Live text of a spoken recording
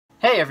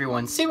Hey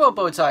everyone, Cwheel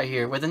Bowtie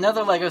here with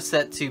another LEGO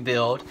set to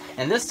build,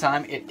 and this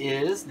time it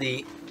is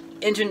the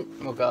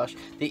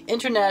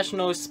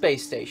International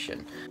Space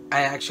Station.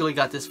 I actually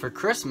got this for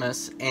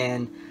Christmas,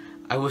 and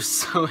I was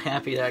so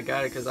happy that I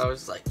got it because I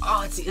was like,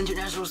 oh, it's the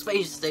International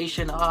Space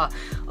Station. I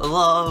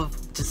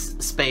love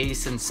just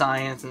space and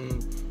science,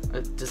 and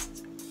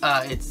it's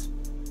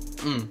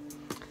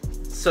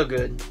so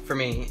good for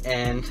me.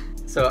 And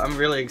so I'm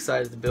really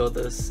excited to build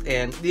this.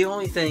 And the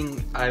only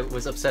thing I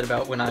was upset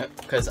about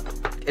because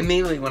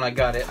immediately when I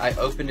got it, I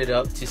opened it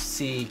up to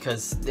see,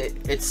 because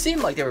it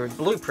seemed like there were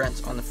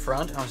blueprints on the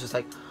front, and I was just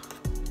like,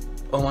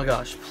 oh my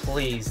gosh,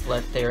 please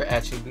let there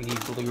actually be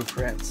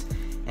blueprints.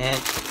 And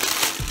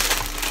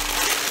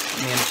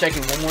I'm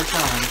checking one more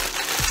time.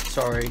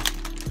 Sorry,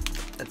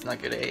 that's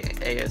not good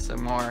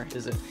ASMR,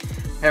 is it?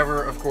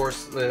 However, of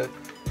course,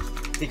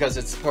 because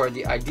it's part of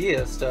the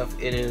idea stuff,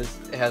 it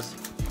has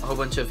a whole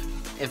bunch of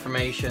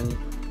information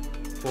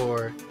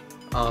for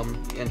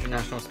the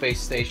International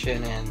Space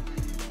Station and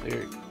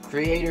their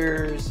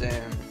creators,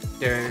 and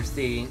there's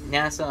the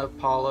NASA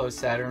Apollo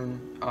Saturn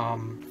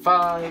V,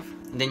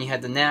 and then you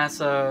had the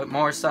NASA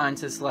Mars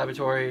Scientist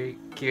Laboratory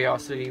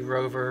Curiosity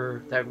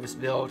rover that was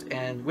built,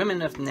 and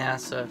Women of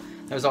NASA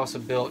that was also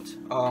built,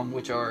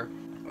 which are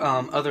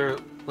other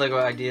LEGO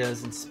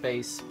ideas in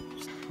space.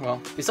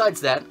 Well,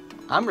 besides that,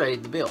 I'm ready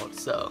to build,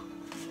 so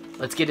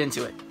let's get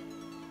into it.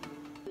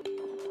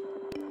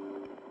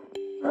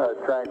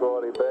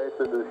 Tranquility Base,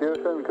 this is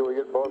Houston. Can we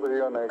get both of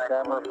you on the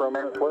camera for a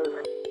minute, please?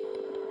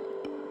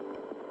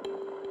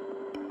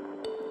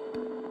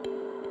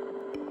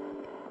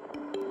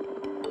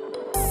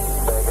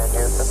 Say again,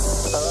 Houston.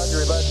 Roger,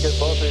 we'd like to get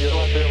both of you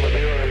on the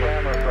view of the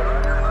camera for a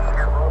minute.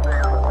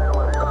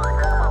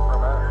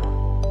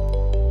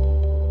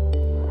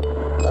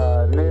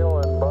 Neil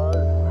and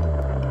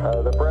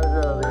Buzz, the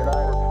President of the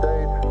United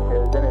States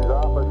is in his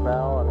office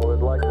now and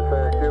would like to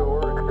say a few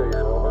words to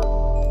you. Over.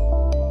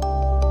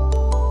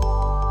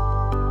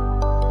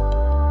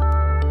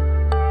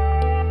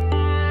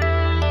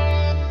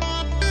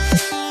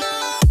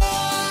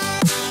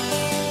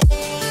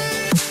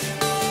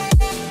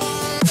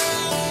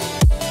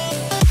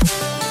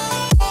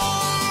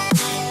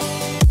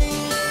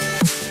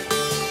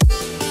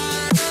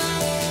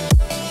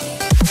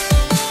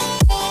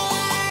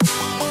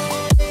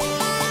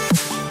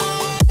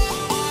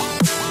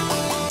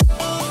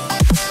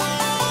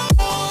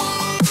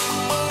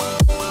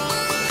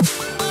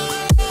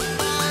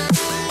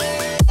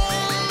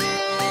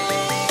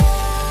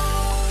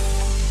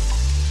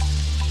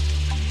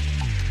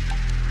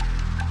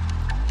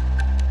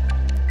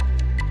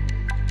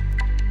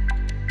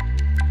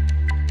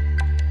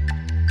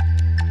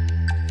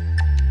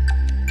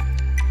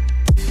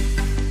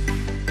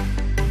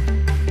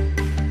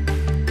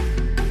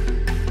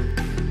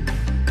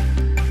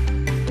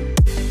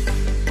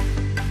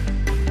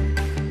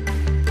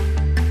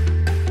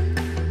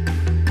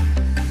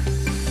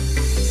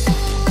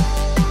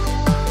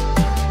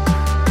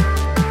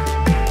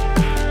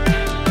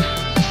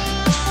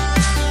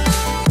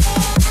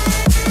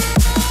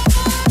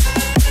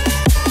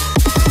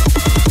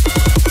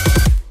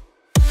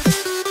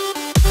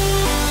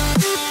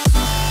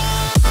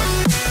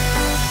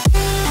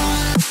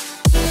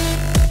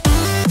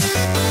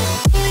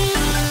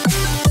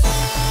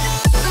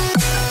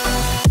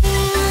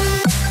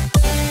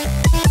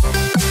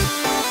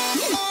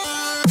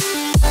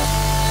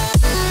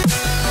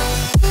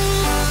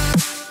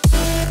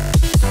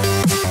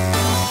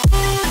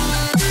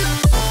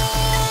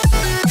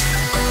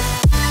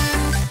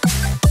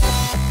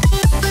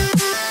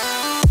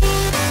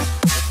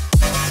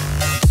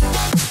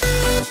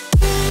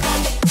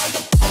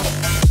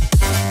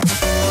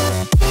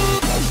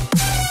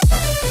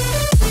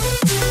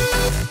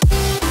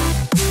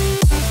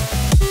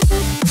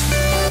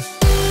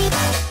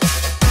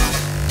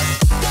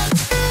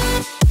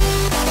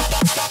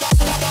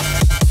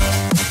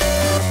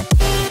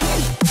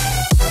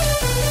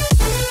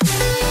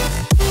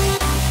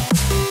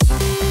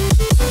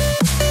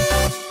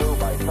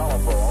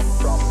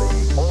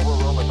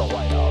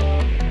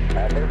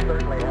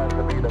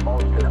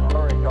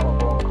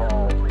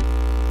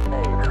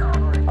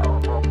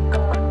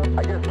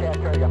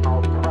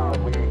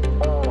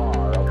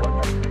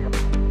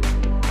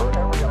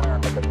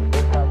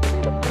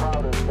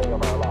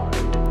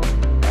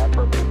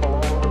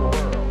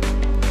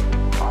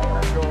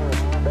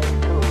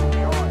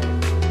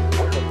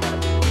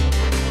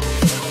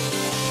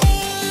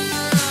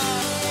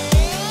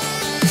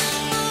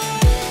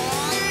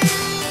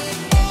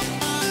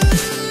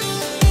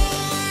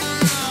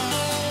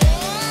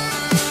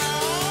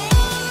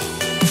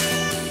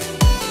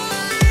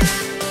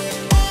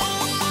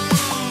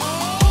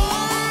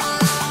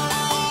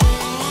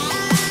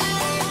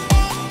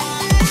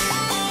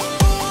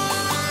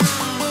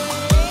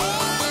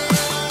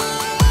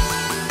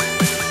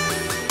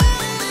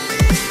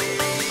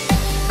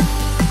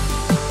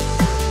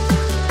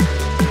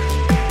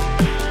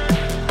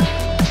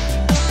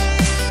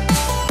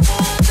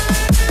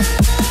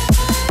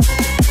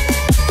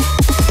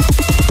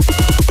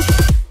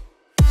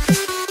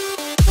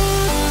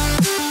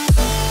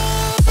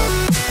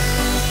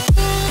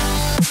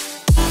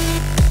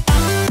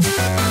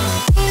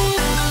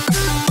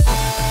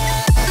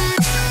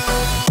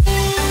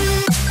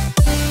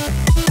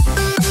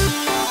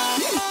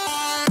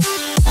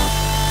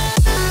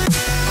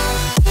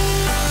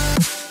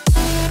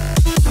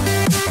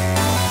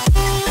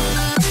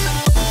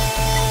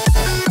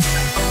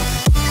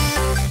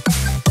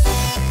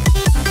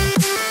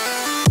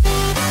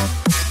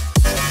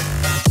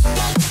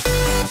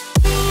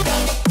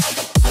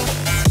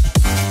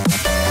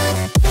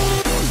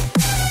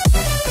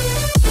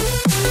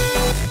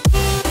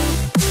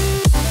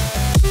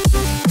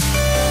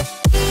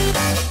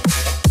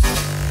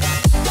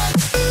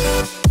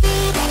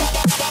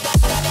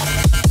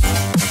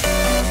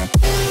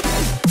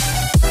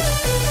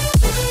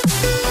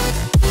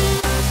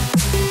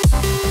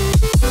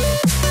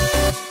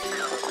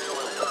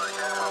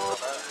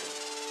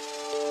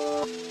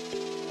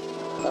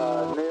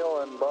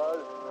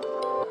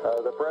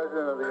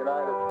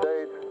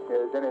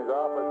 is in his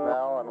office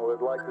now and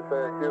would like to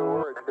say a few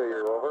words to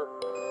you. Over.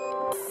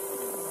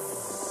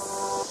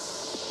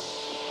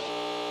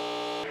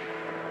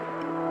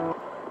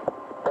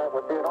 That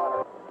would be an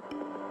honor.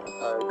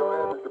 Go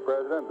ahead, Mr.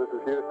 President. This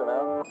is Houston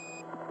out.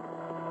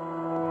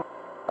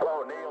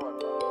 Hello, Neil.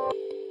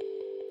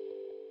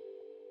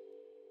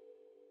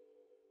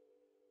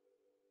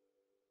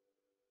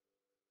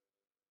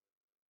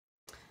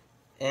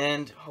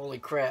 And holy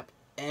crap.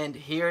 And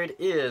here it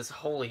is.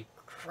 Holy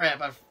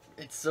crap.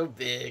 It's so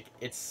big.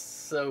 It's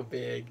so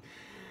big.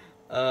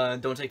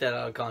 Don't take that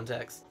out of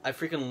context. I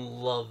freaking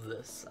love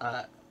this.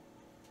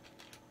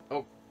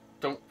 Oh,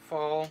 don't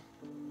fall.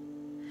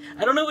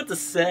 I don't know what to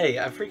say.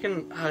 I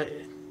freaking...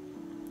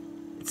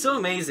 it's so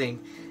amazing.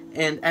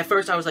 And at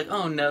first I was like,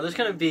 oh no, there's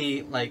gonna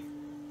be like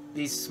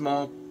these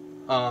small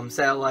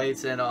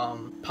satellites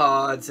and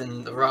pods,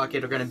 and the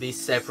rocket are gonna be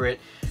separate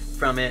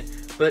from it.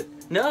 But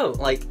no,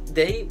 like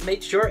they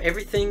made sure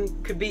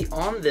everything could be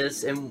on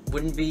this and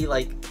wouldn't be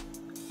like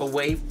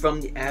away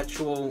from the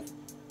actual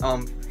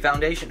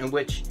foundation, in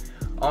which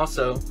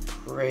also,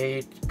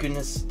 great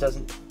goodness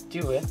doesn't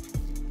do it.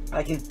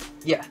 I can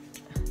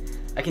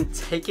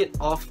take it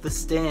off the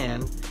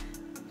stand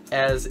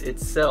as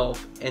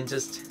itself and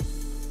just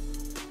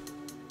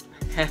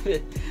have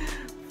it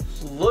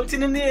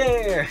floating in the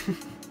air.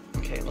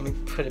 Okay, let me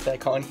put it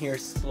back on here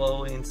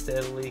slowly and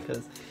steadily,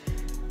 because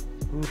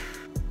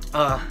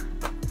oh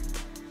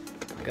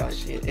my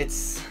gosh,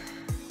 it's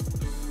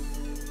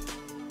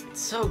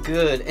so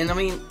good. And I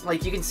mean,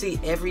 like, you can see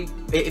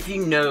if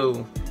you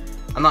know,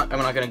 I'm not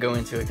gonna go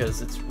into it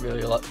because it's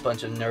really a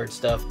bunch of nerd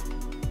stuff.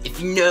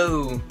 If you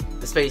know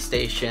the space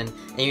station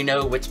and you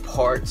know which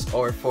parts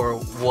are for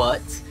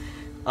what,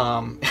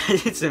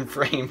 it's in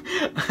frame.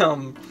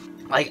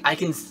 Like, I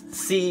can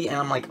see and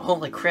I'm like,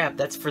 holy crap,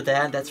 that's for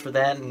that,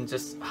 and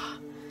just,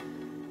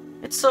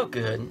 it's so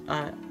good.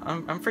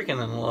 I'm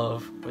freaking in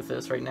love with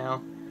this right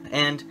now.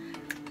 And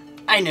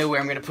I know where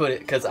I'm gonna put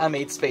it because I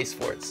made space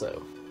for it,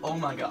 so, oh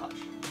my gosh.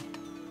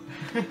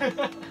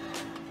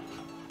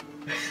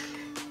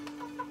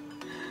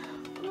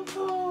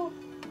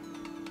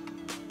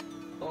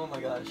 Oh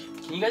my gosh.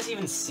 Can you guys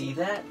even see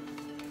that?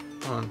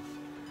 Hold on.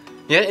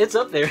 Yeah, it's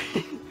up there.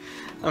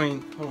 I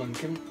mean, hold on.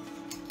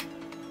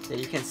 Yeah,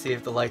 you can't see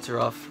if the lights are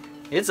off.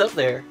 It's up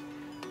there.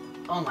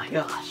 Oh my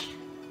gosh.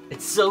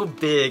 It's so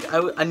big.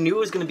 I knew it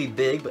was going to be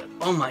big, but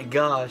oh my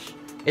gosh.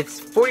 It's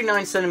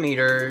 49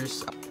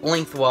 centimeters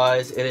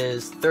lengthwise. It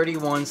is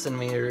 31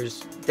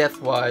 centimeters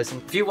depthwise.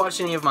 And if you watch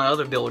any of my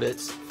other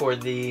build-its for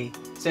the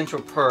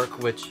Central Perk,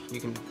 which you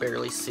can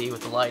barely see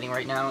with the lighting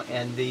right now,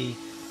 and the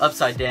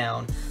Upside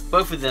Down,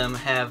 both of them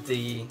have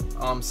the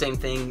same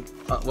thing.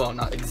 Well,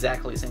 not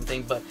exactly the same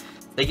thing, but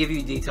they give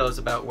you details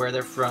about where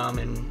they're from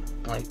and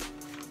like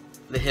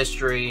the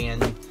history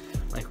and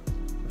like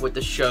what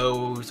the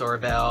shows are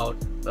about.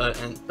 But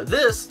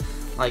this,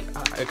 like,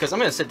 because I'm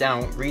gonna sit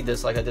down and read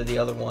this like I did the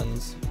other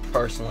ones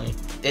personally.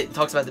 It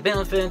talks about the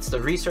benefits, the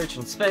research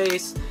in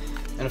space,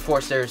 and of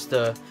course there's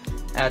the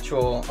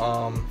actual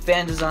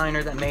fan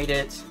designer that made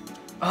it.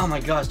 Oh my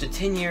gosh, the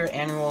 10-year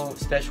annual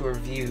special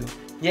review.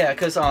 Yeah,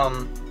 because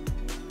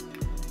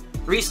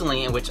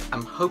recently, in which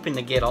I'm hoping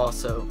to get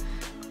also,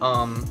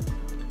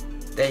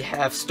 they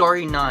have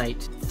Starry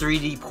Night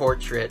 3D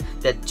portrait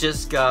that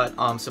just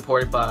got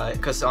supported by,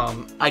 because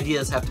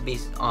ideas have to be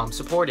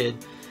supported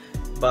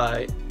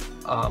by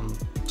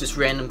just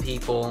random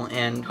people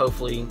and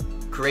hopefully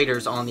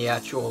creators on the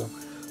actual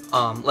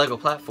LEGO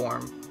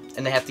platform,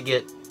 and they have to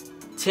get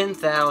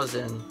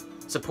 10,000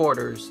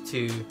 supporters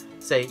to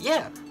say,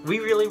 yeah, we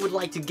really would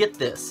like to get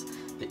this.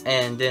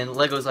 And then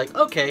LEGO's like,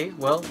 okay,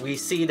 well, we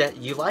see that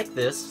you like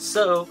this,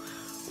 so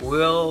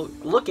we'll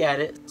look at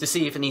it to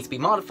see if it needs to be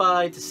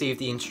modified, to see if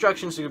the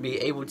instructions are going to be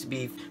able to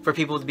be, for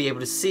people to be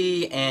able to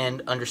see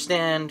and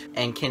understand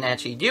and can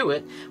actually do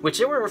it. Which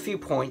there were a few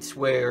points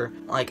where,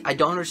 like, I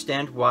don't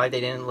understand why they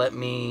didn't let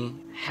me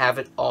have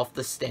it off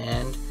the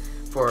stand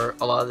for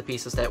a lot of the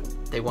pieces that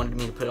they wanted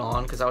me to put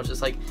on, because I was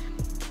just like,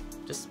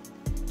 just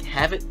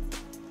have it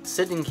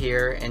sitting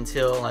here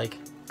until, like,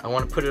 I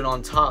want to put it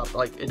on top.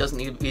 Like, it doesn't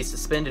need to be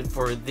suspended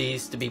for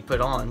these to be put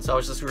on. So I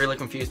was just really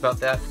confused about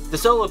that. The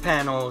solar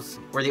panels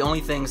were the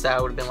only things that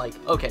I would have been like,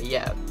 okay,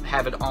 yeah,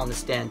 have it on the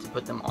stand to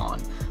put them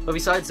on. But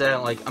besides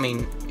that, like, I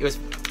mean, it was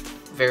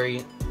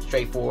very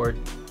straightforward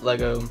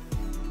LEGO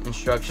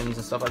instructions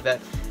and stuff like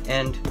that.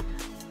 And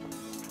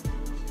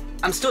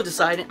I'm still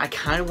deciding. I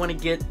kind of want to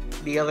get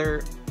the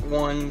other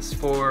ones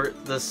for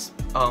the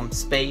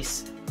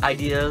space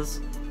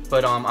ideas,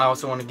 but I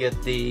also want to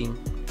get the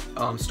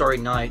Starry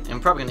Night. I'm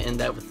probably going to end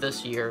that with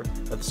this year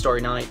of the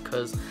Starry Night,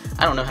 because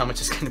I don't know how much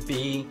it's going to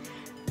be,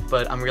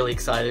 but I'm really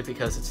excited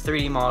because it's a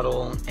 3D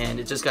model and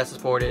it just got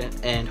supported,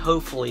 and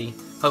hopefully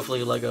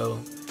LEGO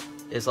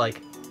is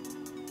like,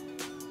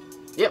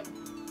 yep,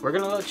 we're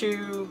going to let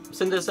you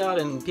send this out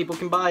and people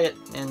can buy it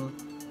and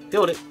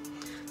build it.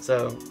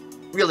 So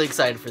really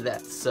excited for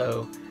that.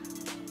 So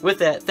with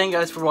that, thank you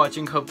guys for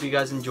watching, hope you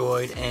guys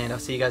enjoyed, and I'll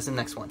see you guys in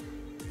the next one.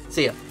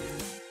 See ya.